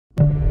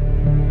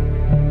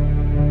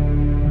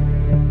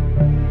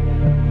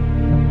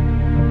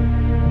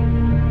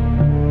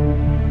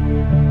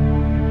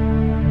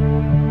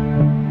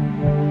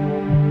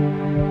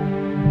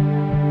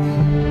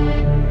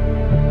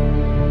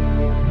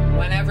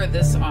whenever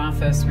this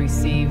office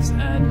receives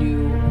a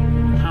new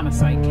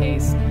homicide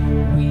case,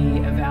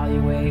 we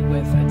evaluate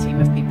with a team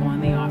of people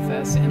in the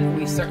office, and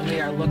we certainly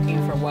are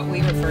looking for what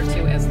we refer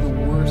to as the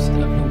worst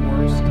of the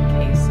worst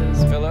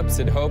cases. Phillips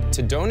had hoped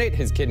to donate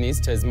his kidneys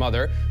to his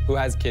mother, who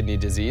has kidney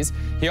disease.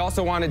 He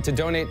also wanted to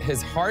donate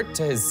his heart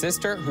to his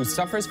sister, who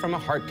suffers from a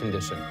heart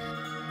condition.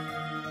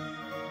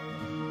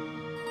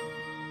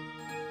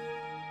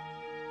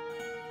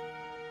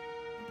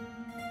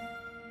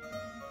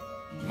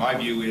 My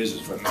view is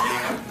if a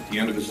man at the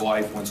end of his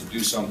life wants to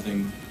do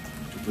something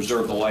to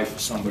preserve the life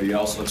of somebody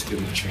else, let's give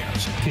him a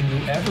chance. Can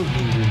you ever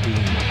be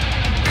redeemed?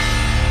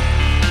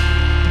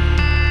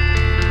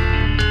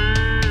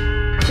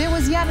 There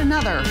was yet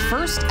another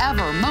first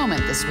ever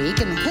moment this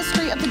week in the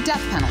history of the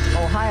death penalty.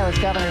 Ohio's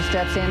governor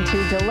steps in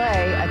to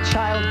delay a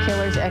child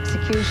killer's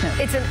execution.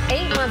 It's an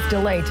 8-month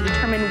delay to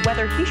determine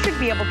whether he should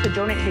be able to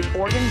donate his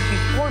organs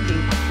before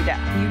being put to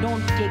death. You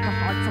don't take a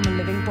heart from a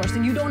living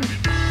person. You don't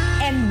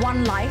end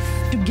one life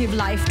to give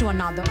life to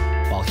another.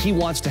 While he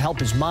wants to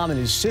help his mom and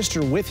his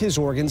sister with his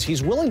organs,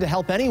 he's willing to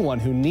help anyone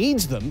who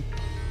needs them.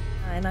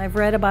 And I've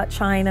read about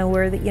China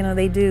where,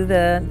 they do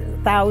the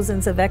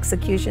thousands of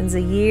executions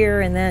a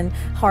year and then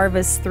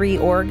harvest 3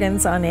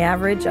 organs on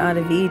average out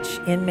of each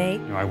inmate.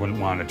 I wouldn't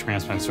want a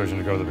transplant surgeon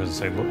to go to the business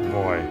and say, look,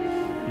 boy,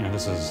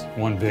 this is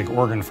one big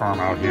organ farm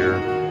out here.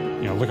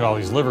 Look at all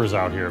these livers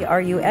out here.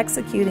 Are you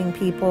executing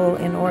people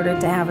in order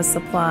to have a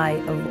supply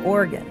of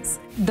organs?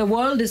 The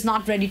world is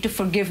not ready to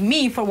forgive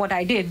me for what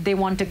I did. They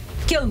want to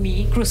kill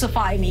me,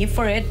 crucify me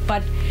for it,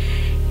 but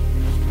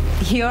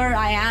here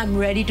I am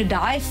ready to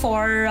die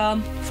for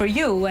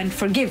you and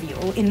forgive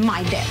you in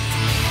my death.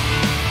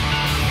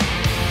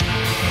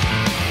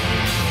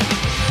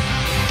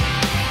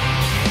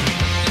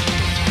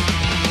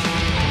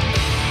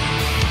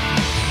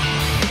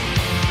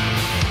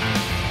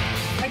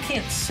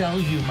 Sell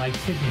you my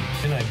kidney.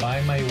 Can I buy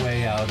my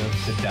way out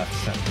of the death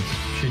sentence?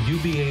 Should you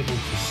be able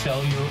to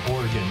sell your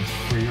organs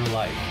for your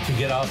life, to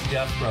get off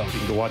death row?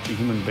 To watch a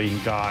human being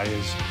die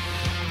is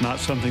not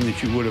something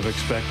that you would have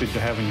expected to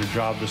have in your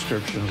job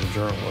description as a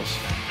journalist.